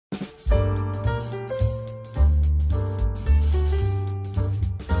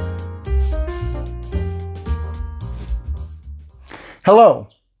Hello,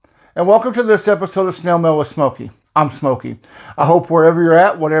 and welcome to this episode of Snail Mail with Smokey. I'm Smokey. I hope wherever you're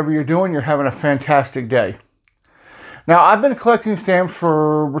at, whatever you're doing, you're having a fantastic day. Now, I've been collecting stamps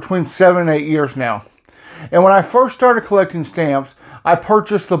for between 7 and 8 years now. And when I first started collecting stamps, I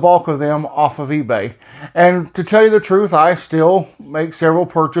purchased the bulk of them off of eBay. And to tell you the truth, I still make several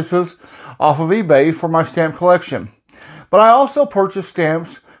purchases off of eBay for my stamp collection. But I also purchased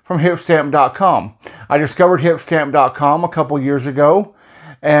stamps from hipstamp.com. I discovered hipstamp.com a couple years ago,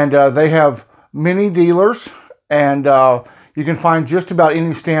 and they have many dealers, and you can find just about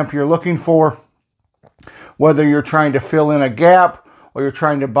any stamp you're looking for, whether you're trying to fill in a gap or you're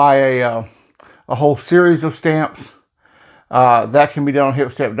trying to buy a whole series of stamps. That can be done on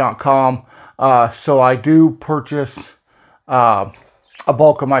hipstamp.com. So I do purchase a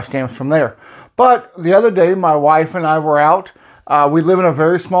bulk of my stamps from there. But the other day, my wife and I were out. We live in a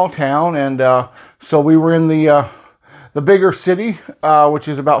very small town, and so we were in the bigger city, which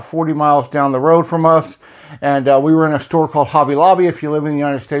is about 40 miles down the road from us. And we were in a store called Hobby Lobby. If you live in the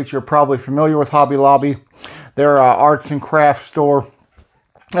United States, you're probably familiar with Hobby Lobby. They're an arts and crafts store,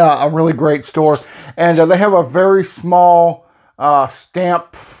 a really great store. And they have a very small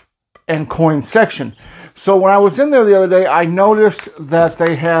stamp and coin section. So when I was in there the other day, I noticed that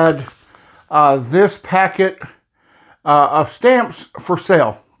they had this packet of stamps for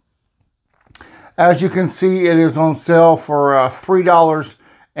sale. As you can see, it is on sale for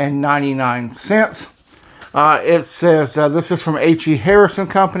 $3.99. It says, this is from H.E. Harris &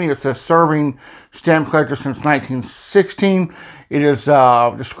 Company. It says, serving stamp collector since 1916. It is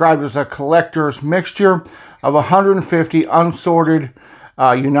described as a collector's mixture of 150 unsorted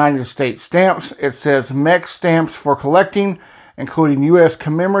United States stamps. It says, Mex stamps for collecting, including U.S.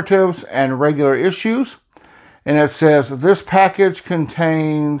 commemoratives and regular issues. And it says, this package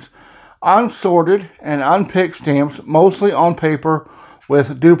contains unsorted and unpicked stamps, mostly on paper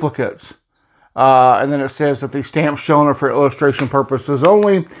with duplicates. And then it says that the stamps shown are for illustration purposes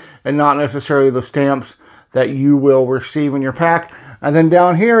only and not necessarily the stamps that you will receive in your pack. And then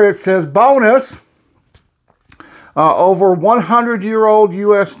down here it says, bonus, over 100-year-old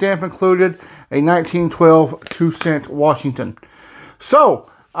U.S. stamp included, a 1912 2-cent Washington. So,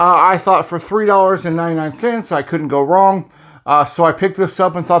 I thought for $3.99, I couldn't go wrong. So I picked this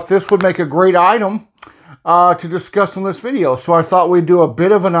up and thought this would make a great item to discuss in this video. So I thought we'd do a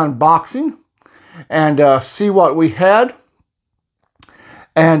bit of an unboxing and see what we had.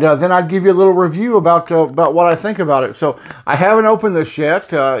 And then I'd give you a little review about what I think about it. So I haven't opened this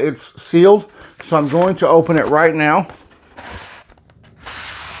yet. It's sealed, so I'm going to open it right now.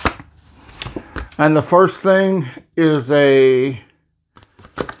 And the first thing is a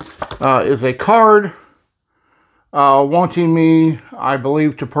card wanting me, I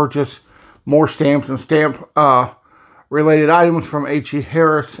believe, to purchase more stamps and stamp related items from H.E.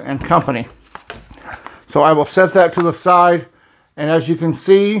 Harris & Company. So I will set that to the side, and as you can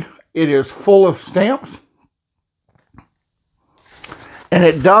see, it is full of stamps. And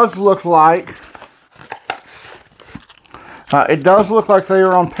it does look like they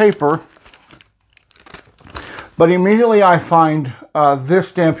are on paper. But immediately I find this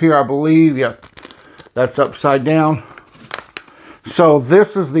stamp here, I believe, yeah, that's upside down. So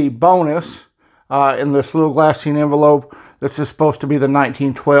this is the bonus in this little glassine envelope. This is supposed to be the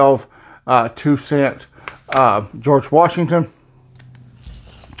 1912 2-cent George Washington.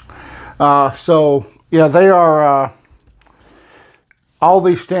 So, yeah, they are, all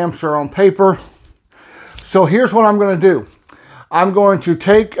these stamps are on paper. So here's what I'm going to do. I'm going to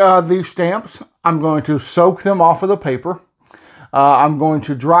take these stamps. I'm going to soak them off of the paper. I'm going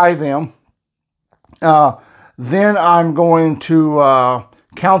to dry them. Then I'm going to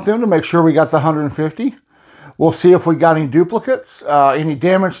count them to make sure we got the 150. We'll see if we got any duplicates, any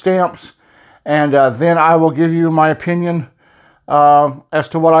damaged stamps, and then I will give you my opinion as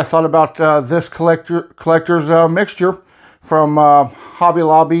to what I thought about this collector's mixture from Hobby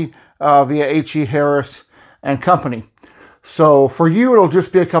Lobby via H.E. Harris & Company. So for you, it'll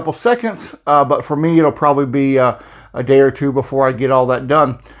just be a couple seconds, but for me, it'll probably be a day or two before I get all that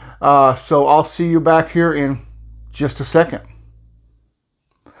done. So I'll see you back here in just a second.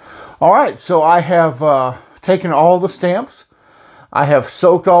 All right, so I have taken all the stamps. I have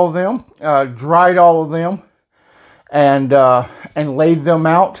soaked all of them, dried all of them, and laid them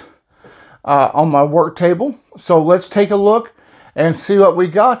out on my work table. So let's take a look and see what we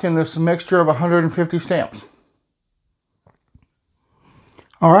got in this mixture of 150 stamps.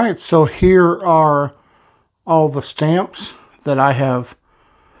 All right, so here are all the stamps that I have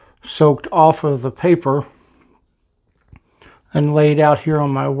soaked off of the paper and laid out here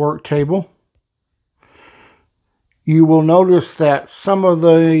on my work table. you will notice that some of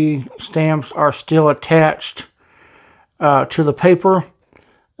the stamps are still attached to the paper.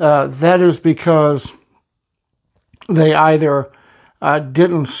 That is because they either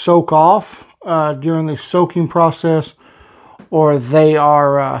didn't soak off during the soaking process, or they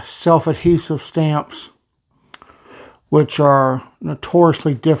are self-adhesive stamps, which are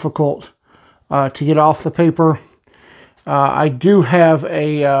notoriously difficult to get off the paper. I do have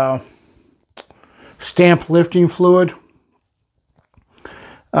a stamp lifting fluid,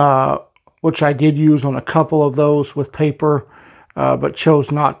 which I did use on a couple of those with paper, but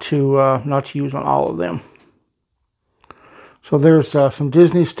chose not to use on all of them. So there's some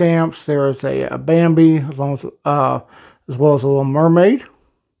Disney stamps. There is a Bambi, as well as a Little Mermaid.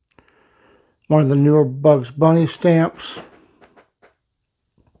 One of the newer Bugs Bunny stamps.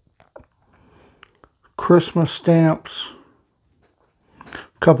 Christmas stamps.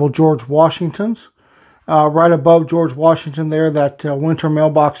 A couple George Washingtons. Right above George Washington there, that winter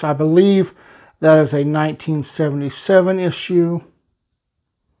mailbox, I believe that is a 1977 issue.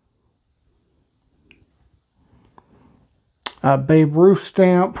 Babe Ruth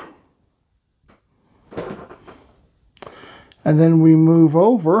stamp. And then we move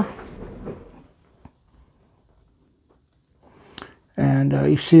over. And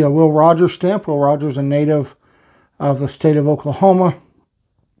you see a Will Rogers stamp. Will Rogers, a native of the state of Oklahoma.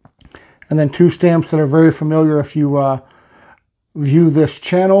 And then two stamps that are very familiar if you view this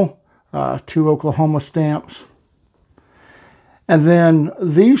channel. Two Oklahoma stamps. And then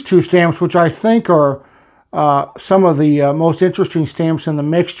these two stamps, which I think are some of the most interesting stamps in the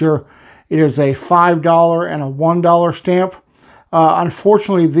mixture. It is a $5 and a $1 stamp.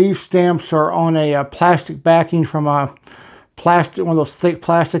 Unfortunately, these stamps are on a plastic backing from one of those thick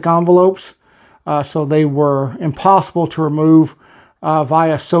plastic envelopes. So they were impossible to remove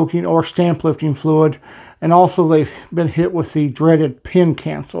via soaking or stamp lifting fluid. And also they've been hit with the dreaded pin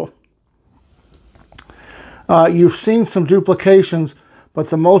cancel. You've seen some duplications, but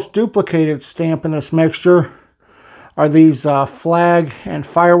the most duplicated stamp in this mixture are these flag and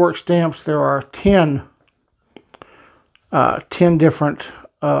fireworks stamps. There are 10 different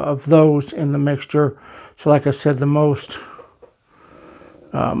of those in the mixture. So like I said, the most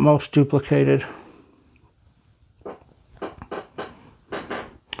duplicated.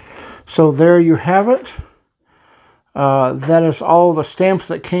 So there you have it. That is all the stamps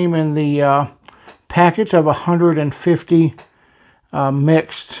that came in the package of 150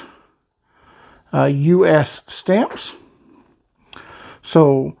 mixed U.S. stamps.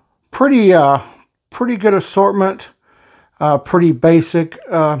 So pretty good assortment, pretty basic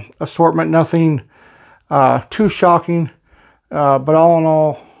assortment, nothing too shocking, but all in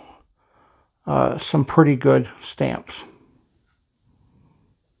all, some pretty good stamps.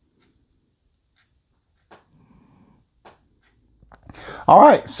 All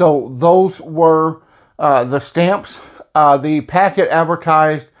right, so those were the stamps. The packet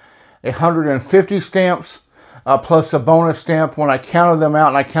advertised 150 stamps plus a bonus stamp. When I counted them out,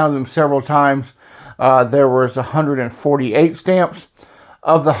 and I counted them several times, there was 148 stamps.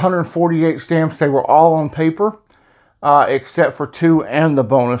 Of the 148 stamps, they were all on paper, except for 2 and the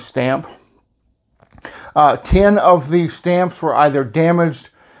bonus stamp. 10 of these stamps were either damaged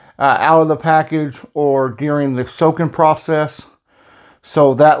out of the package or during the soaking process.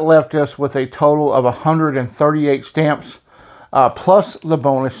 So that left us with a total of 138 stamps, plus the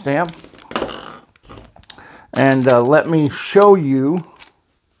bonus stamp. And let me show you.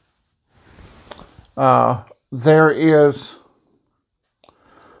 There is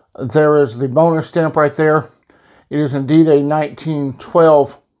the bonus stamp right there. It is indeed a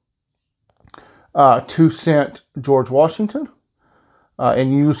 1912 2-cent George Washington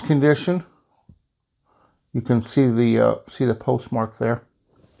in used condition. You can see the postmark there.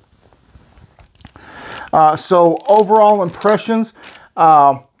 So overall impressions,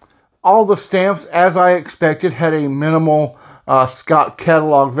 all the stamps, as I expected, had a minimal Scott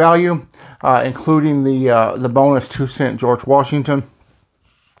catalog value, including the bonus 2-cent George Washington.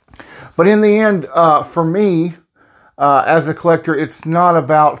 But in the end, for me, as a collector, it's not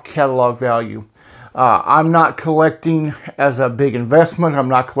about catalog value. I'm not collecting as a big investment. I'm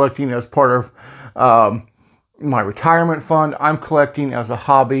not collecting as part of my retirement fund. I'm collecting as a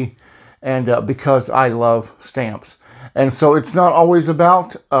hobby and because I love stamps. And so it's not always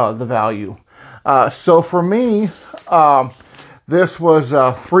about the value. So for me, this was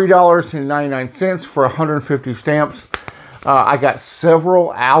 $3.99 for 150 stamps. I got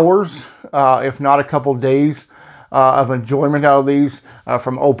several hours, if not a couple days, of enjoyment out of these,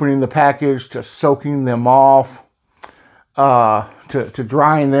 from opening the package to soaking them off, to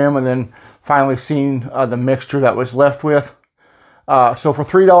drying them, and then finally seen the mixture that was left with. So for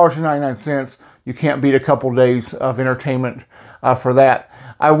 $3.99, you can't beat a couple days of entertainment for that.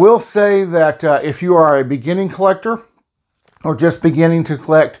 I will say that if you are a beginning collector or just beginning to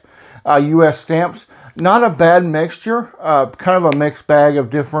collect U.S. stamps, not a bad mixture. Kind of a mixed bag of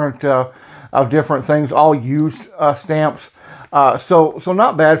different things, all used stamps. So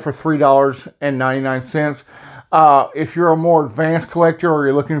not bad for $3.99. If you're a more advanced collector or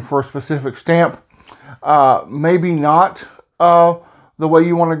you're looking for a specific stamp, maybe not the way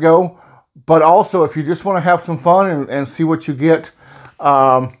you want to go. But also, if you just want to have some fun and see what you get,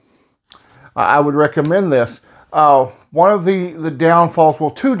 I would recommend this. One of the downfalls, well,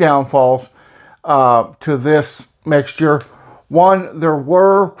 two downfalls to this mixture. One, there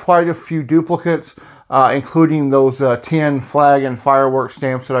were quite a few duplicates, including those 10 flag and fireworks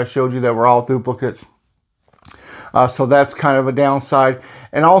stamps that I showed you that were all duplicates. So that's kind of a downside.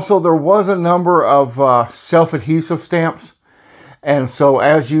 And also, there was a number of self-adhesive stamps. And so,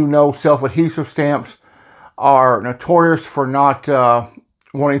 as you know, self-adhesive stamps are notorious for not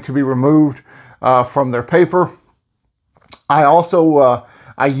wanting to be removed from their paper. I also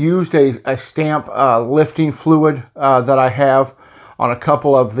I used a stamp lifting fluid that I have on a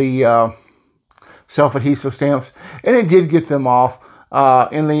couple of the self-adhesive stamps, and it did get them off.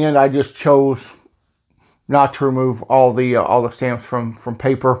 In the end, I just chose not to remove all the stamps from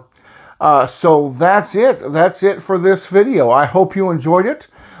paper. So that's it. That's it for this video. I hope you enjoyed it.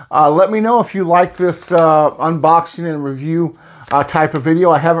 Let me know if you like this unboxing and review type of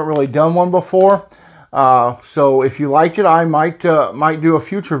video. I haven't really done one before. So if you like it, I might do a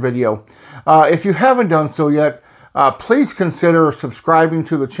future video. If you haven't done so yet, please consider subscribing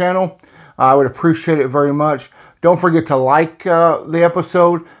to the channel. I would appreciate it very much. Don't forget to like the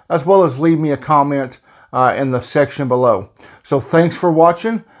episode, as well as leave me a comment in the section below. So thanks for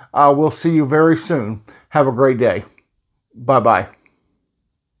watching. We'll see you very soon. Have a great day. Bye-bye.